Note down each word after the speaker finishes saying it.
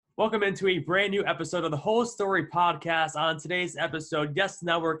Welcome into a brand new episode of the Whole Story Podcast. On today's episode, Yes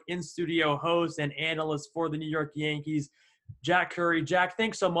Network in-studio host and analyst for the New York Yankees, Jack Curry. Jack,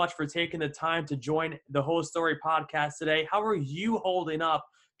 thanks so much for taking the time to join the Whole Story Podcast today. How are you holding up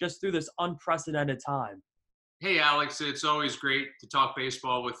just through this unprecedented time? Hey, Alex, it's always great to talk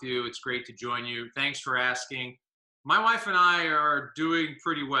baseball with you. It's great to join you. Thanks for asking. My wife and I are doing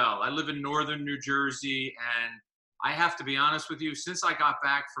pretty well. I live in northern New Jersey, and I have to be honest with you, since I got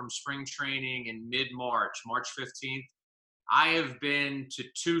back from spring training in mid-March, March 15th, I have been to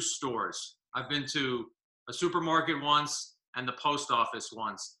two stores. I've been to a supermarket once and the post office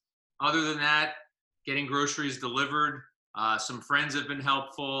once. Other than that, getting groceries delivered. Some friends have been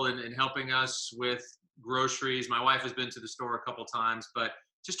helpful in helping us with groceries. My wife has been to the store a couple times, but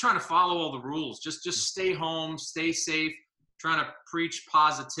just trying to follow all the rules. Just stay home, stay safe, trying to preach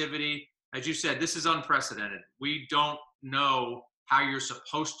positivity. As you said, this is unprecedented. We don't know how you're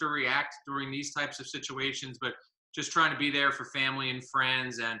supposed to react during these types of situations, but just trying to be there for family and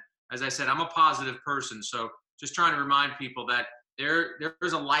friends. And as I said, I'm a positive person, so just trying to remind people that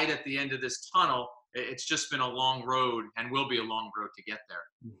there's a light at the end of this tunnel. It's just been a long road and will be a long road to get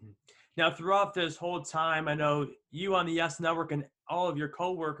there. Mm-hmm. Now, throughout this whole time, I know you on the Yes Network and all of your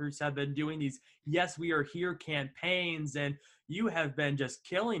coworkers have been doing these Yes, We Are Here campaigns, and you have been just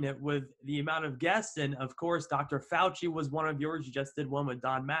killing it with the amount of guests. And, of course, Dr. Fauci was one of yours. You just did one with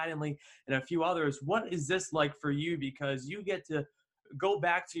Don Mattingly and a few others. What is this like for you? Because you get to go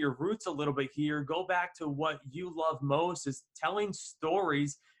back to your roots a little bit here, go back to what you love most is telling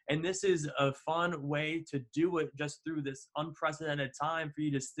stories. And this is a fun way to do it just through this unprecedented time for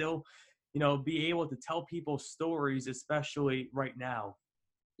you to still, be able to tell people stories, especially right now.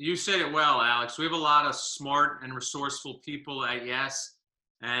 You said it well, Alex. We have a lot of smart and resourceful people at Yes,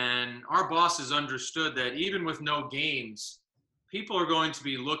 and our bosses understood that even with no games, people are going to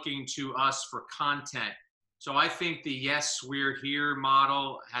be looking to us for content. So I think the Yes, We're Here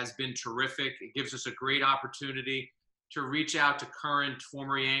model has been terrific. It gives us a great opportunity to reach out to current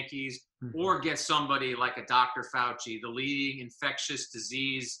former Yankees or get somebody like a Dr. Fauci, the leading infectious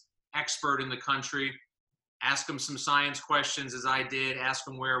disease expert in the country. Ask him some science questions as I did, ask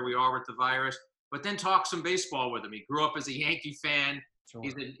him where we are with the virus, but then talk some baseball with him. He grew up as a Yankee fan. Sure.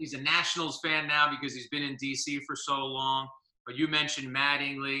 He's a Nationals fan now because he's been in DC for so long. But you mentioned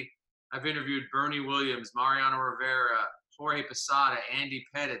Mattingly. I've interviewed Bernie Williams, Mariano Rivera, Jorge Posada, Andy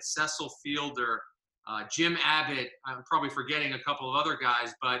Pettitte, Cecil Fielder, Jim Abbott. I'm probably forgetting a couple of other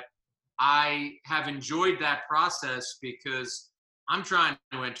guys, but I have enjoyed that process because I'm trying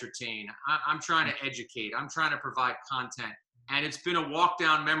to entertain. I'm trying to educate. I'm trying to provide content. And it's been a walk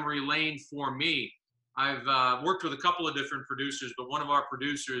down memory lane for me. I've worked with a couple of different producers, but one of our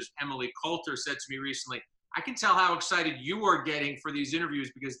producers, Emily Coulter, said to me recently, I can tell how excited you are getting for these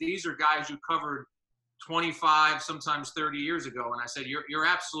interviews because these are guys you covered 25, sometimes 30 years ago. And I said, you're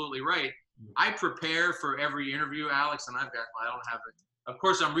absolutely right. I prepare for every interview, Alex, and I don't have it. Of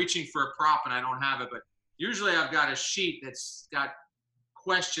course, I'm reaching for a prop and I don't have it, but usually I've got a sheet that's got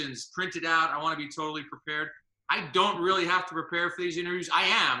questions printed out. I want to be totally prepared. I don't really have to prepare for these interviews. I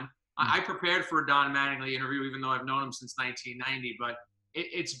am. I prepared for a Don Mattingly interview, even though I've known him since 1990, but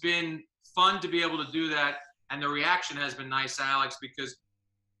it's been fun to be able to do that. And the reaction has been nice, Alex, because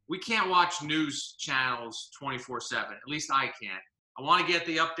we can't watch news channels 24/7. At least I can't. I want to get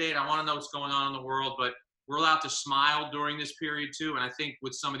the update. I want to know what's going on in the world, but we're allowed to smile during this period too. And I think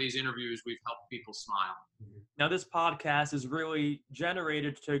with some of these interviews, we've helped people smile. Now, this podcast is really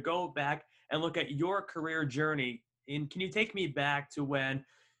generated to go back and look at your career journey. And can you take me back to when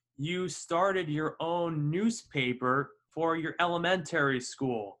you started your own newspaper for your elementary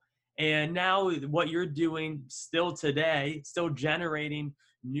school? And now what you're doing still today, still generating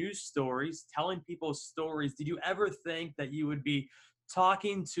news stories, telling people stories. Did you ever think that you would be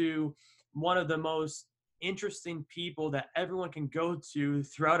talking to one of the most interesting people that everyone can go to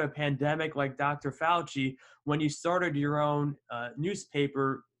throughout a pandemic like Dr. Fauci when you started your own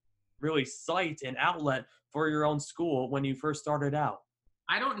newspaper, really site and outlet for your own school when you first started out?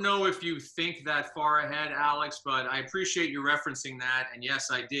 I don't know if you think that far ahead, Alex, but I appreciate you referencing that. And yes,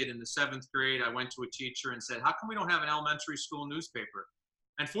 I did. In the 7th grade, I went to a teacher and said, how come we don't have an elementary school newspaper?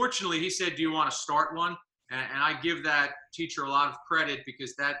 And fortunately, he said, do you want to start one? And I give that teacher a lot of credit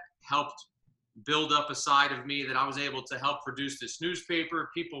because that helped build up a side of me that I was able to help produce this newspaper.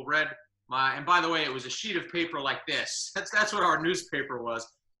 People read and by the way, it was a sheet of paper like this. That's what our newspaper was.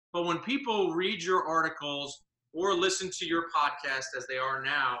 But when people read your articles or listen to your podcast as they are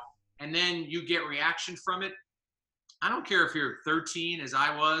now, and then you get reaction from it, I don't care if you're 13 as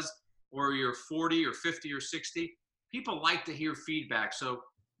I was, or you're 40 or 50 or 60, people like to hear feedback. So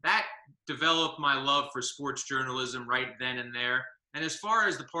that developed my love for sports journalism right then and there. And as far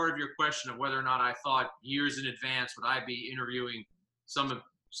as the part of your question of whether or not I thought years in advance would I be interviewing some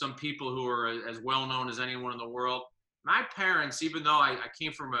people who are as well known as anyone in the world, my parents, even though I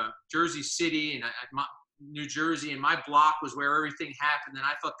came from a Jersey City and New Jersey, and my block was where everything happened, and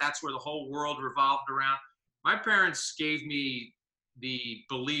I thought that's where the whole world revolved around. My parents gave me the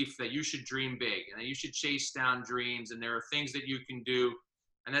belief that you should dream big and that you should chase down dreams, and there are things that you can do,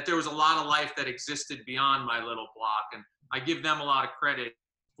 and that there was a lot of life that existed beyond my little block. And I give them a lot of credit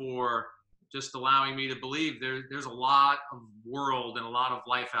for just allowing me to believe there's a lot of world and a lot of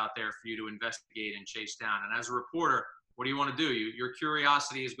life out there for you to investigate and chase down. And as a reporter, what do you want to do? Your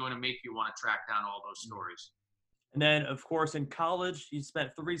curiosity is going to make you want to track down all those stories. And then, of course, in college, you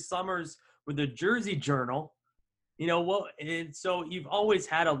spent 3 summers with the Jersey Journal. And so you've always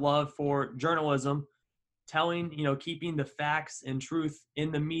had a love for journalism, telling, keeping the facts and truth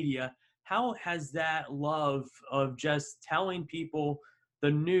in the media. How has that love of just telling people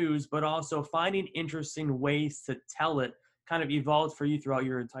the news, but also finding interesting ways to tell it, kind of evolved for you throughout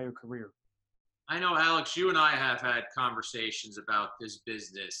your entire career? I know, Alex, you and I have had conversations about this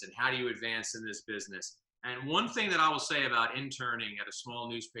business and how do you advance in this business. And one thing that I will say about interning at a small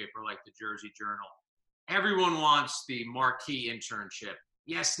newspaper like the Jersey Journal, everyone wants the marquee internship.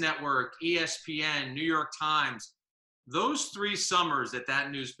 Yes Network, ESPN, New York Times. Those 3 summers at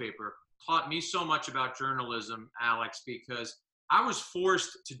that newspaper taught me so much about journalism, Alex, because I was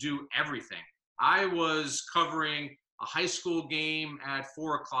forced to do everything. I was covering a high school game at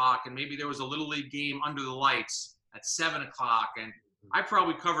 4 o'clock, and maybe there was a little league game under the lights at 7 o'clock. And I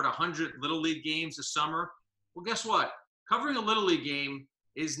probably covered 100 little league games a summer. Well, guess what? Covering a little league game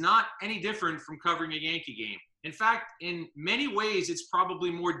is not any different from covering a Yankee game. In fact, in many ways, it's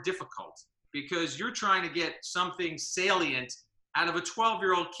probably more difficult because you're trying to get something salient out of a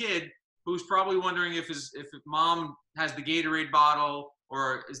 12-year-old kid who's probably wondering if mom has the Gatorade bottle,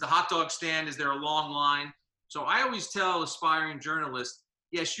 or is the hot dog stand, is there a long line? So I always tell aspiring journalists,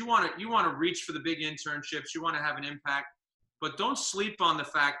 yes, you want to reach for the big internships, you want to have an impact, but don't sleep on the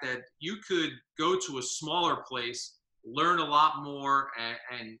fact that you could go to a smaller place, learn a lot more,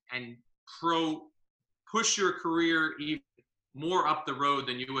 and push your career even more up the road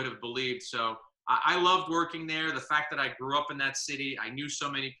than you would have believed. So I loved working there. The fact that I grew up in that city, I knew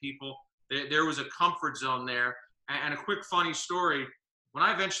so many people. There was a comfort zone there. And a quick funny story, when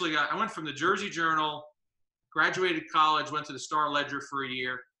I eventually I went from the Jersey Journal, graduated college, went to the Star-Ledger for a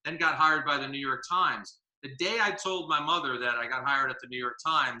year, then got hired by the New York Times. The day I told my mother that I got hired at the New York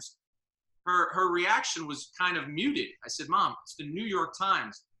Times, her reaction was kind of muted. I said, Mom, it's the New York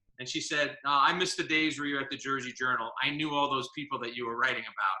Times. And she said, I missed the days where you were at the Jersey Journal. I knew all those people that you were writing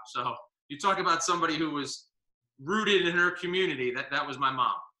about. So you talk about somebody who was rooted in her community. That was my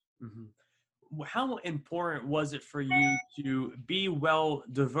mom. Mm-hmm. How important was it for you to be well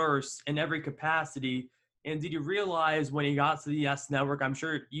diverse in every capacity? And did you realize when you got to the Yes Network, I'm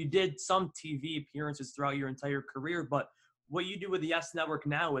sure you did some TV appearances throughout your entire career, but what you do with the Yes Network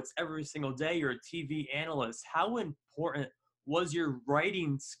now, it's every single day you're a TV analyst. How important was your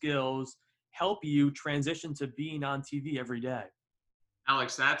writing skills help you transition to being on TV every day?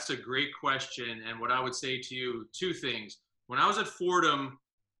 Alex, that's a great question. And what I would say to you, 2 things. When I was at Fordham,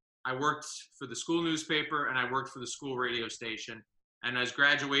 I worked for the school newspaper and I worked for the school radio station. And as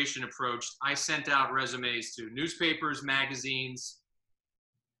graduation approached, I sent out resumes to newspapers, magazines,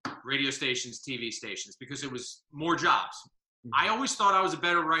 radio stations, TV stations, because it was more jobs. I always thought I was a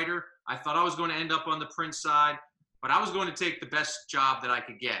better writer. I thought I was going to end up on the print side, but I was going to take the best job that I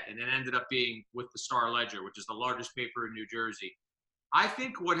could get. And it ended up being with the Star-Ledger, which is the largest paper in New Jersey. I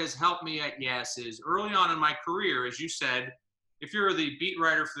think what has helped me at Yes is early on in my career, as you said, if you're the beat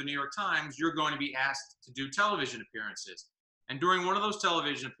writer for the New York Times, you're going to be asked to do television appearances. And during one of those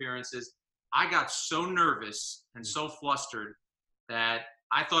television appearances, I got so nervous and so flustered that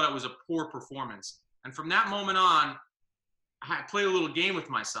I thought it was a poor performance. And from that moment on, I played a little game with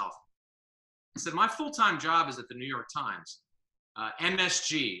myself. I said, my full-time job is at the New York Times.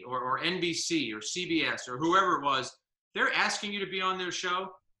 MSG or NBC or CBS or whoever it was, they're asking you to be on their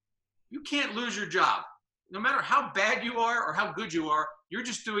show. You can't lose your job. No matter how bad you are or how good you are, you're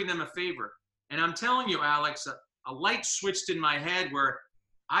just doing them a favor. And I'm telling you, Alex, a light switched in my head where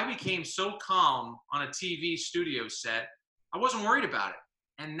I became so calm on a TV studio set, I wasn't worried about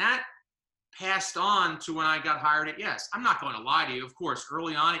it. And that passed on to when I got hired at Yes. I'm not going to lie to you. Of course,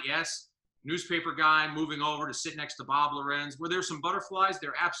 early on at Yes, newspaper guy moving over to sit next to Bob Lorenz. Were there some butterflies?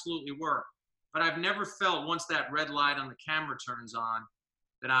 There absolutely were. But I've never felt once that red light on the camera turns on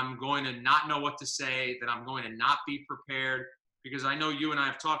that I'm going to not know what to say, that I'm going to not be prepared. because I know you and I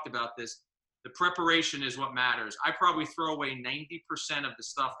have talked about this. The preparation is what matters. I probably throw away 90% of the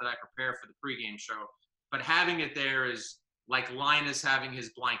stuff that I prepare for the pregame show, but having it there is like Linus having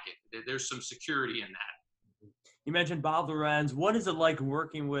his blanket. There's some security in that. You mentioned Bob Lorenz. What is it like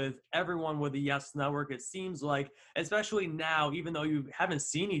working with everyone with the Yes Network? It seems like, especially now, even though you haven't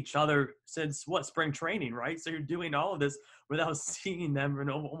seen each other since what, spring training, right? So you're doing all of this without seeing them for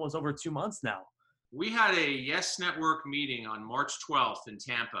almost over 2 months now. We had a Yes Network meeting on March 12th in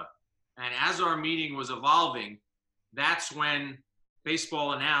Tampa. And as our meeting was evolving, that's when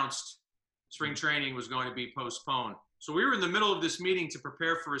baseball announced spring training was going to be postponed. So we were in the middle of this meeting to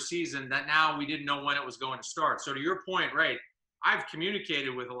prepare for a season that now we didn't know when it was going to start. So to your point, right, I've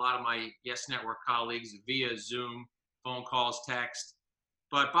communicated with a lot of my Yes Network colleagues via Zoom, phone calls, text.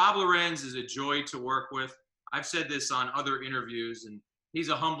 But Bob Lorenz is a joy to work with. I've said this on other interviews, and he's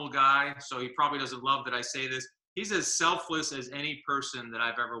a humble guy, so he probably doesn't love that I say this. He's as selfless as any person that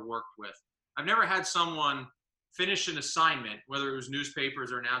I've ever worked with. I've never had someone finish an assignment, whether it was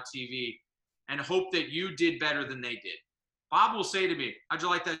newspapers or now TV, and hope that you did better than they did. Bob will say to me, how'd you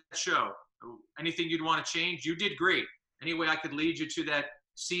like that show? Anything you'd want to change? You did great. Any way I could lead you to that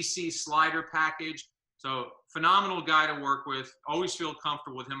CC slider package? So phenomenal guy to work with. Always feel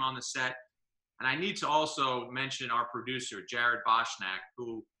comfortable with him on the set. And I need to also mention our producer, Jared Boschnack,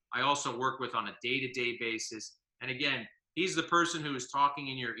 who I also work with on a day-to-day basis. And again, he's the person who is talking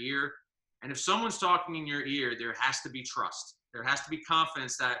in your ear. And if someone's talking in your ear, there has to be trust. There has to be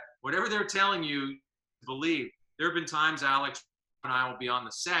confidence that whatever they're telling you, believe. There have been times Alex and I will be on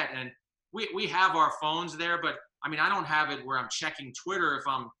the set, and we have our phones there, but I mean, I don't have it where I'm checking Twitter if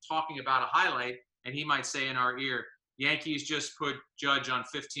I'm talking about a highlight, and he might say in our ear, Yankees just put Judge on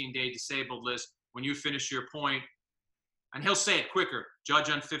 15-day disabled list. When you finish your point, and he'll say it quicker, Judge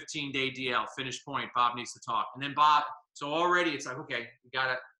on 15-day DL, finish point, Bob needs to talk. And then Bob, so already it's like, okay, we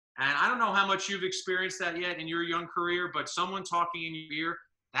got it. And I don't know how much you've experienced that yet in your young career, but someone talking in your ear,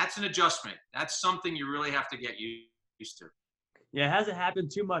 that's an adjustment. That's something you really have to get used to. Yeah, it hasn't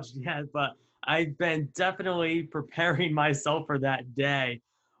happened too much yet, but I've been definitely preparing myself for that day.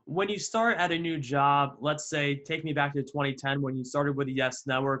 When you start at a new job, let's say, take me back to 2010 when you started with the Yes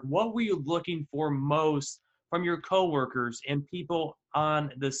Network, what were you looking for most from your coworkers and people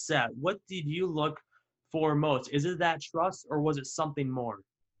on the set? What did you look for most? Is it that trust or was it something more?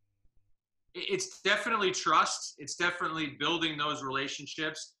 It's definitely trust. It's definitely building those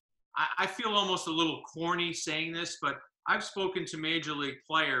relationships. I feel almost a little corny saying this, but I've spoken to major league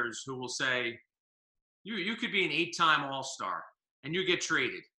players who will say, you could be an 8-time All-Star and you get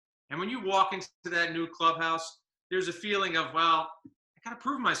traded. And when you walk into that new clubhouse, there's a feeling of, well, I got to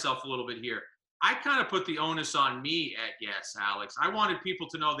prove myself a little bit here. I kind of put the onus on me at Yes, Alex. I wanted people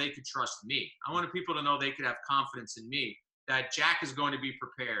to know they could trust me. I wanted people to know they could have confidence in me, that Jack is going to be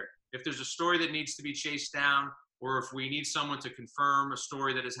prepared. If there's a story that needs to be chased down, or if we need someone to confirm a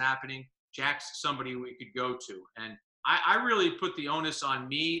story that is happening, Jack's somebody we could go to. And I really put the onus on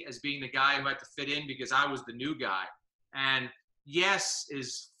me as being the guy who had to fit in because I was the new guy. And Yes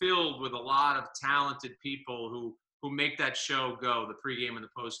is filled with a lot of talented people who make that show go, the pregame and the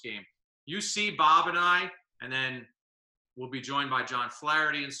postgame. You see Bob and I, and then we'll be joined by John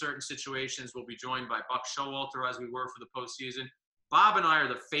Flaherty in certain situations. We'll be joined by Buck Showalter as we were for the postseason. Bob and I are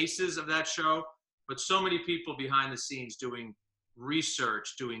the faces of that show, but so many people behind the scenes doing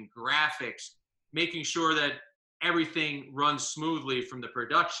research, doing graphics, making sure that everything runs smoothly from the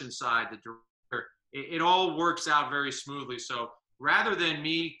production side, the director. It all works out very smoothly. So rather than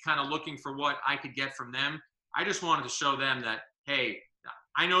me kind of looking for what I could get from them, I just wanted to show them that, hey,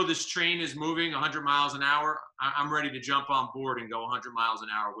 I know this train is moving 100 miles an hour. I'm ready to jump on board and go 100 miles an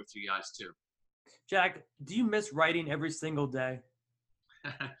hour with you guys too. Jack, do you miss writing every single day?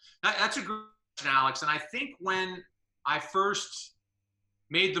 That's a good question, Alex. And I think when I first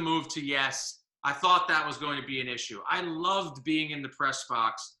made the move to Yes, I thought that was going to be an issue. I loved being in the press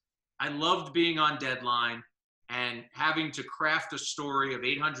box. I loved being on deadline and having to craft a story of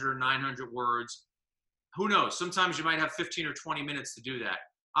 800 or 900 words. Who knows? Sometimes you might have 15 or 20 minutes to do that.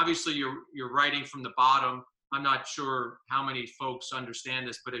 Obviously, you're writing from the bottom. I'm not sure how many folks understand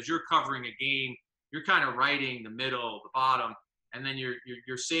this, but as you're covering a game, you're kind of writing the middle, the bottom, and then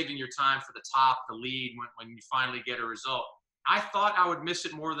you're saving your time for the top, the lead when you finally get a result. I thought I would miss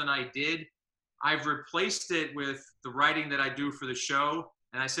it more than I did. I've replaced it with the writing that I do for the show.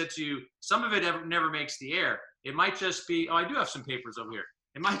 And I said to you, some of it never makes the air. It might just be, I do have some papers over here.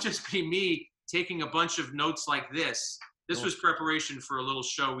 It might just be me taking a bunch of notes like this. This was preparation for a little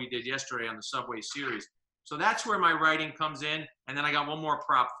show we did yesterday on the Subway series. So that's where my writing comes in. And then I got one more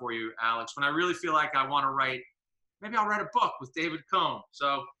prop for you, Alex. When I really feel like I want to write maybe I'll write a book with David Cohn.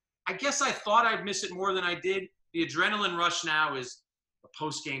 So I guess I thought I'd miss it more than I did. The adrenaline rush now is the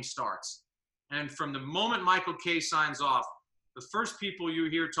post-game starts. And from the moment Michael Kay signs off, the first people you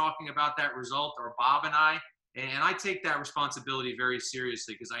hear talking about that result are Bob and I. And I take that responsibility very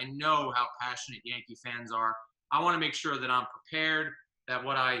seriously because I know how passionate Yankee fans are. I want to make sure that I'm prepared, that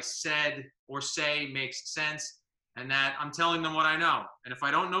what I said or say makes sense, and that I'm telling them what I know. And if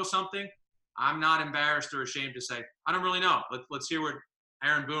I don't know something, I'm not embarrassed or ashamed to say, I don't really know. Let's hear what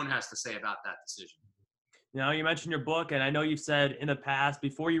Aaron Boone has to say about that decision. You mentioned your book, and I know you've said in the past,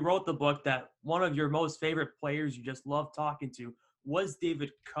 before you wrote the book, that one of your most favorite players you just love talking to was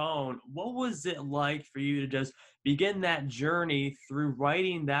David Cohn. What was it like for you to just begin that journey through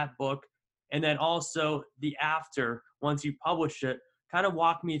writing that book, and then also the after, once you published it? Kind of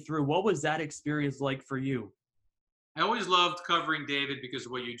walk me through, what was that experience like for you? I always loved covering David because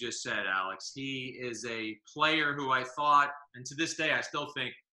of what you just said, Alex. He is a player who I thought, and to this day I still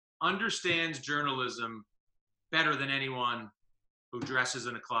think, understands journalism better than anyone who dresses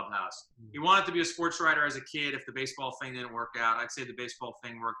in a clubhouse. He wanted to be a sports writer as a kid. If the baseball thing didn't work out, I'd say the baseball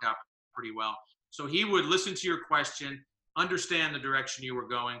thing worked out pretty well. So he would listen to your question, understand the direction you were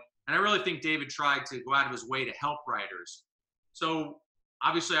going. And I really think David tried to go out of his way to help writers. So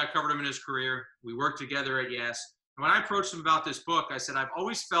obviously I covered him in his career. We worked together at Yes. And when I approached him about this book, I said, I've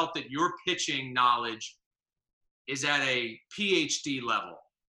always felt that your pitching knowledge is at a PhD level.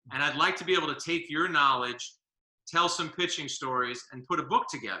 And I'd like to be able to take your knowledge, tell some pitching stories, and put a book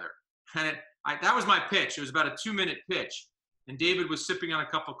together. And that was my pitch. It was about a 2-minute pitch. And David was sipping on a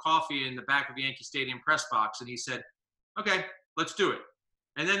cup of coffee in the back of Yankee Stadium press box. And he said, okay, let's do it.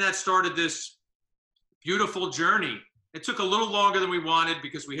 And then that started this beautiful journey. It took a little longer than we wanted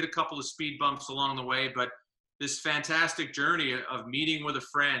because we hit a couple of speed bumps along the way, but this fantastic journey of meeting with a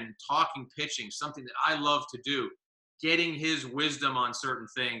friend, talking pitching, something that I love to do, getting his wisdom on certain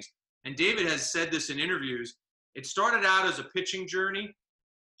things. And David has said this in interviews. It started out as a pitching journey,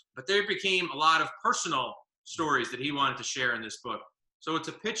 but there became a lot of personal stories that he wanted to share in this book. So it's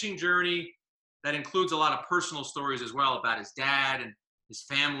a pitching journey that includes a lot of personal stories as well about his dad and his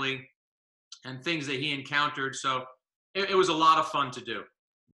family and things that he encountered. So it was a lot of fun to do.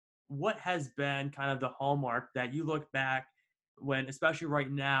 What has been kind of the hallmark that you look back when, especially right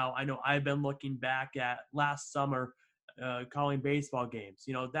now, I know I've been looking back at last summer calling baseball games.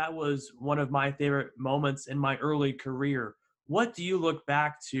 That was one of my favorite moments in my early career. What do you look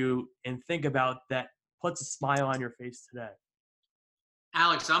back to and think about that puts a smile on your face today?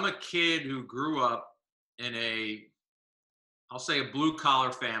 Alex, I'm a kid who grew up in I'll say a blue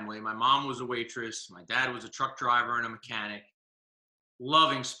collar family. My mom was a waitress. My dad was a truck driver and a mechanic.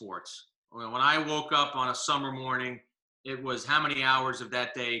 Loving sports. When I woke up on a summer morning, it was how many hours of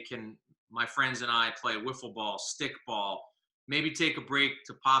that day can my friends and I play wiffle ball, stick ball, maybe take a break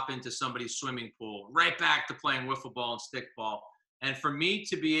to pop into somebody's swimming pool, right back to playing wiffle ball and stick ball. And for me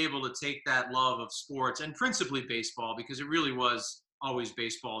to be able to take that love of sports, and principally baseball, because it really was always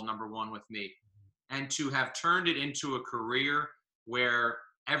baseball number one with me, and to have turned it into a career where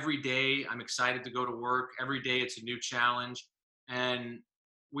every day I'm excited to go to work, every day it's a new challenge. And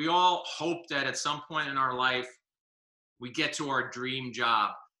we all hope that at some point in our life, we get to our dream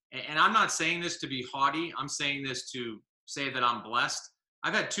job. And I'm not saying this to be haughty. I'm saying this to say that I'm blessed.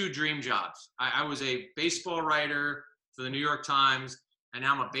 I've had 2 dream jobs. I was a baseball writer for the New York Times, and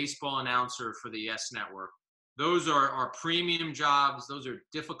now I'm a baseball announcer for the Yes Network. Those are premium jobs. Those are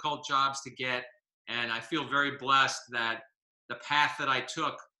difficult jobs to get. And I feel very blessed that the path that I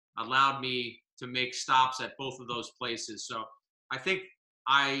took allowed me to make stops at both of those places. So I think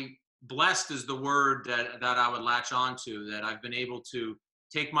blessed is the word that I would latch on to, that I've been able to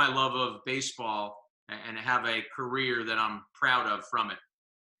take my love of baseball and have a career that I'm proud of from it.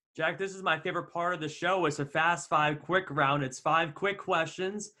 Jack, this is my favorite part of the show. It's a fast 5 quick round. It's 5 quick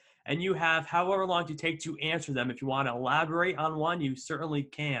questions, and you have however long you take to answer them. If you want to elaborate on one, you certainly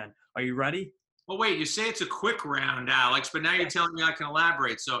can. Are you ready? Well, wait, you say it's a quick round, Alex, but now you're telling me I can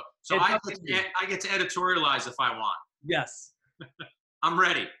elaborate. So I get to editorialize if I want. Yes. I'm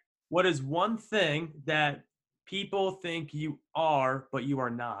ready. What is one thing that people think you are, but you are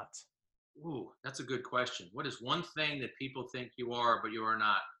not? Ooh, that's a good question. What is one thing that people think you are, but you are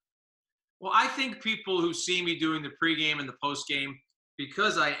not? Well, I think people who see me doing the pregame and the postgame,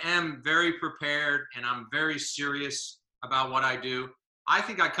 because I am very prepared and I'm very serious about what I do, I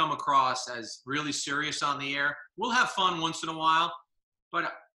think I come across as really serious on the air. We'll have fun once in a while,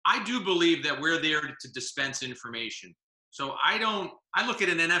 but I do believe that we're there to dispense information. So I look at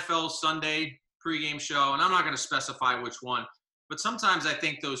an NFL Sunday pregame show, and I'm not going to specify which one, but sometimes I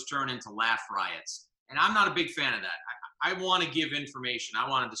think those turn into laugh riots. And I'm not a big fan of that. I want to give information. I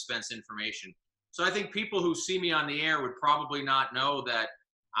want to dispense information. So I think people who see me on the air would probably not know that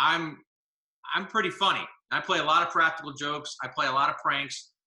I'm pretty funny. I play a lot of practical jokes. I play a lot of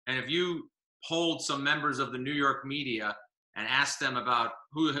pranks. And if you polled some members of the New York media and asked them about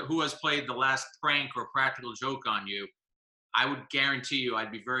who has played the last prank or practical joke on you, I would guarantee you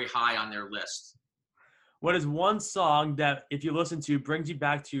I'd be very high on their list. What is one song that, if you listen to, brings you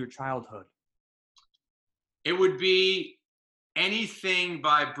back to your childhood? It would be anything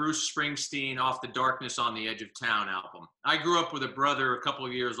by Bruce Springsteen off the Darkness on the Edge of Town album. I grew up with a brother a couple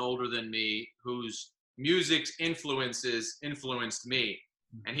of years older than me whose music's influences influenced me.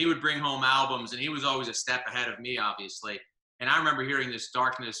 And he would bring home albums, and he was always a step ahead of me, obviously. And I remember hearing this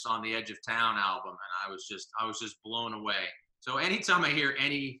Darkness on the Edge of Town album, and I was just blown away. So anytime I hear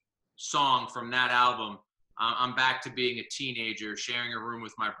any song from that album, I'm back to being a teenager, sharing a room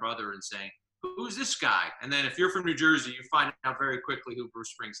with my brother and saying, who's this guy? And then if you're from New Jersey, you find out very quickly who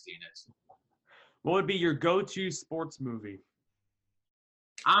Bruce Springsteen is. What would be your go-to sports movie?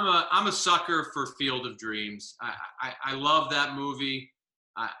 I'm a sucker for Field of Dreams. I love that movie.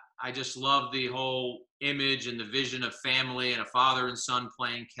 I just love the whole image and the vision of family and a father and son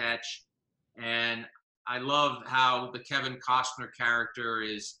playing catch. And I love how the Kevin Costner character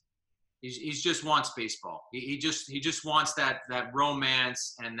is. He just wants baseball. He just wants that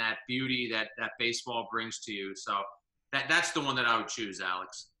romance and that beauty that baseball brings to you. So that's the one that I would choose,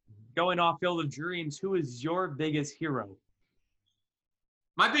 Alex. Going off Field of Dreams, who is your biggest hero?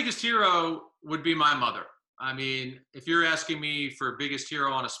 My biggest hero would be my mother. I mean, if you're asking me for biggest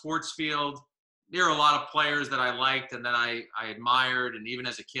hero on a sports field, there are a lot of players that I liked and that I admired, and even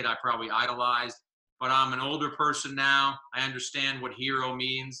as a kid I probably idolized. But I'm an older person now. I understand what hero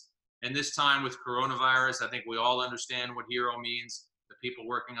means. And this time with coronavirus, I think we all understand what hero means, the people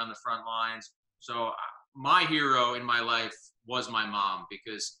working on the front lines. So my hero in my life was my mom,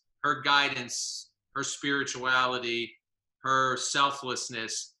 because her guidance, her spirituality, her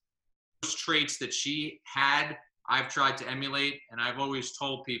selflessness, those traits that she had, I've tried to emulate. And I've always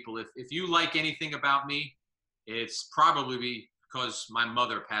told people, if you like anything about me, it's probably because my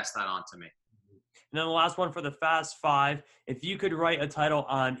mother passed that on to me. And then the last one for the Fast Five. If you could write a title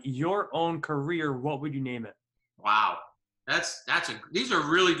on your own career, what would you name it? Wow. These are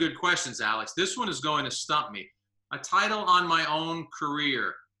really good questions, Alex. This one is going to stump me. A title on my own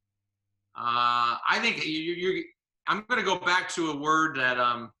career. I think I'm going to go back to a word that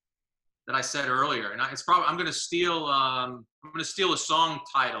I said earlier, and I'm going to steal a song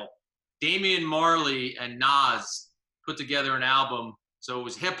title. Damian Marley and Nas put together an album, so it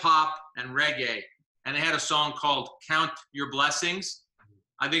was hip hop and reggae, and they had a song called "Count Your Blessings."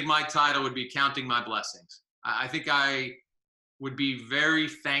 I think my title would be "Counting My Blessings." I think I would be very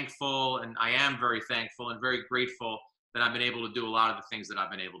thankful, and I am very thankful and very grateful that I've been able to do a lot of the things that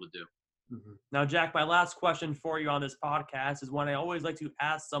I've been able to do. Mm-hmm. Now, Jack, my last question for you on this podcast is one I always like to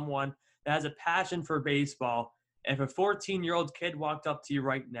ask someone that has a passion for baseball. If a 14-year-old kid walked up to you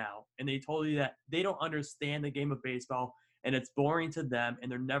right now and they told you that they don't understand the game of baseball and it's boring to them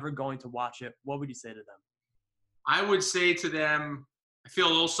and they're never going to watch it, what would you say to them? I would say to them, I feel a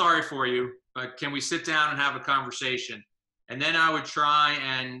little sorry for you, but can we sit down and have a conversation? And then I would try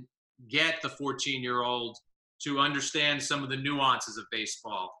and get the 14-year-old to understand some of the nuances of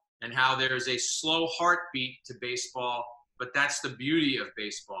baseball and how there's a slow heartbeat to baseball, but that's the beauty of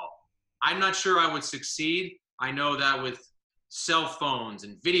baseball. I'm not sure I would succeed. I know that with cell phones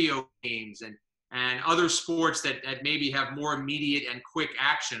and video games and other sports that maybe have more immediate and quick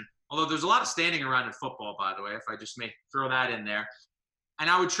action, although there's a lot of standing around in football, by the way, if I just may throw that in there. And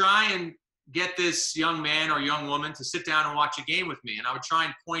I would try and get this young man or young woman to sit down and watch a game with me. And I would try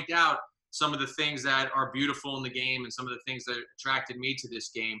and point out some of the things that are beautiful in the game and some of the things that attracted me to this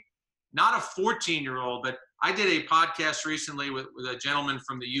game. Not a 14-year-old, but I did a podcast recently with a gentleman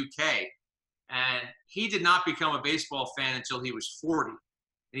from the UK, and he did not become a baseball fan until he was 40. And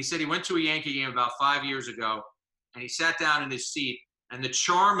he said he went to a Yankee game about 5 years ago, and he sat down in his seat, and the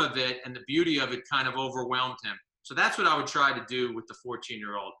charm of it and the beauty of it kind of overwhelmed him. So that's what I would try to do with the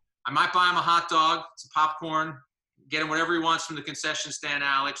 14-year-old. I might buy him a hot dog, some popcorn, get him whatever he wants from the concession stand,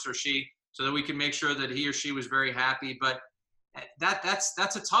 Alex or she, so that we can make sure that he or she was very happy. But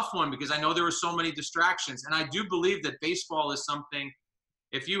that's a tough one, because I know there are so many distractions. And I do believe that baseball is something,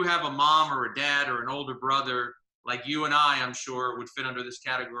 if you have a mom or a dad or an older brother, like you and I'm sure would fit under this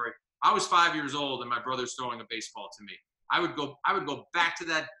category. I was 5 years old and my brother's throwing a baseball to me. I would go back to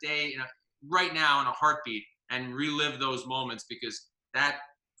that day right now in a heartbeat and relive those moments, because that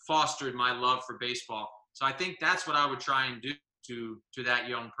fostered my love for baseball. So I think that's what I would try and do to that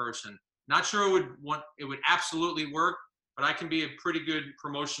young person. Not sure it would absolutely work, but I can be a pretty good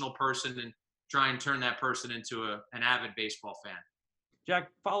promotional person and try and turn that person into an avid baseball fan. Jack,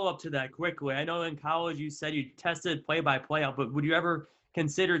 follow up to that quickly. I know in college you said you tested play-by-play out, but would you ever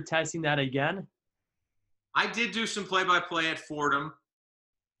consider testing that again? I did do some play-by-play at Fordham.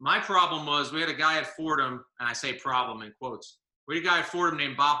 My problem was we had a guy at Fordham, and I say problem in quotes. We had a guy at Fordham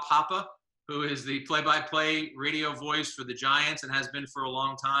named Bob Papa, who is the play-by-play radio voice for the Giants and has been for a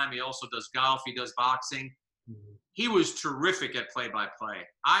long time. He also does golf. He does boxing. Mhm. He was terrific at play-by-play.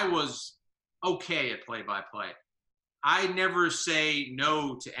 I was okay at play-by-play. I never say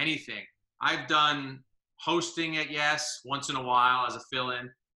no to anything. I've done hosting at Yes once in a while as a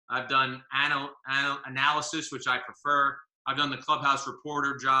fill-in. I've done analysis, which I prefer. I've done the clubhouse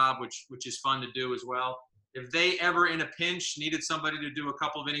reporter job, which is fun to do as well. If they ever in a pinch needed somebody to do a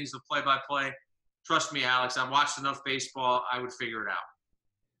couple of innings of play-by-play, trust me, Alex, I've watched enough baseball. I would figure it out.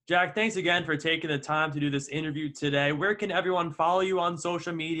 Jack, thanks again for taking the time to do this interview today. Where can everyone follow you on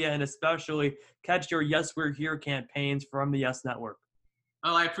social media and especially catch your Yes, We're Here campaigns from the Yes Network?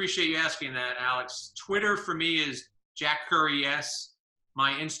 Well, I appreciate you asking that, Alex. Twitter for me is Jack Curry Yes.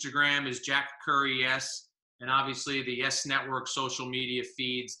 My Instagram is Jack Curry Yes. And obviously the Yes Network social media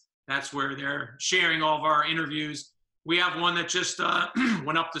feeds. That's where they're sharing all of our interviews. We have one that just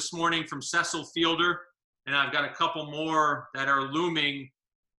went up this morning from Cecil Fielder. And I've got a couple more that are looming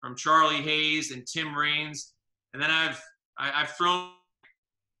from Charlie Hayes and Tim Raines. And then I've thrown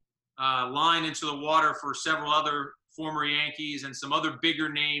a line into the water for several other former Yankees and some other bigger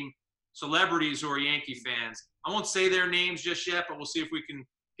name celebrities who are Yankee fans. I won't say their names just yet, but we'll see if we can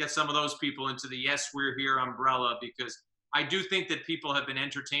get some of those people into the Yes, We're Here umbrella, because I do think that people have been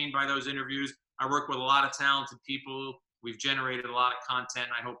entertained by those interviews. I work with a lot of talented people. We've generated a lot of content,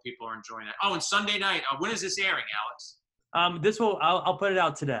 and I hope people are enjoying it. Oh, and Sunday night, when is this airing, Alex? I'll put it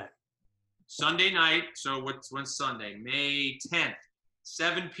out today. Sunday night. So when's Sunday? May 10th,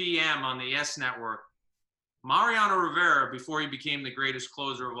 7 p.m. on the Yes Network. Mariano Rivera, before he became the greatest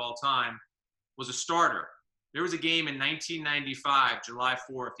closer of all time, was a starter. There was a game in 1995, July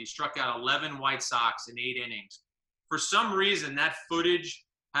 4th. He struck out 11 White Sox in 8 innings. For some reason, that footage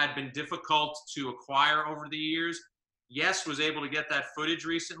had been difficult to acquire over the years. Yes was able to get that footage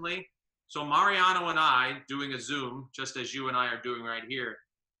recently. So Mariano and I, doing a Zoom, just as you and I are doing right here,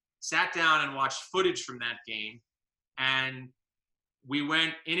 sat down and watched footage from that game. And we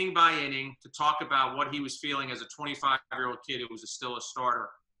went inning by inning to talk about what he was feeling as a 25-year-old kid who was still a starter.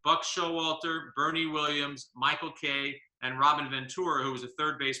 Buck Showalter, Bernie Williams, Michael Kay, and Robin Ventura, who was a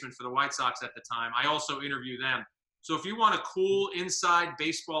third baseman for the White Sox at the time. I also interview them. So if you want a cool inside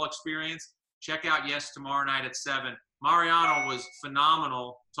baseball experience, check out Yes tomorrow night at 7. Mariano was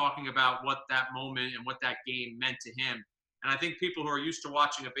phenomenal talking about what that moment and what that game meant to him. And I think people who are used to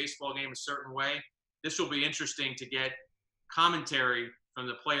watching a baseball game a certain way, this will be interesting to get commentary from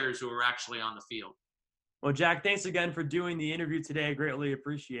the players who are actually on the field. Well, Jack, thanks again for doing the interview today. I greatly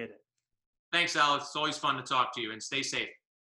appreciate it. Thanks, Alex. It's always fun to talk to you, and stay safe.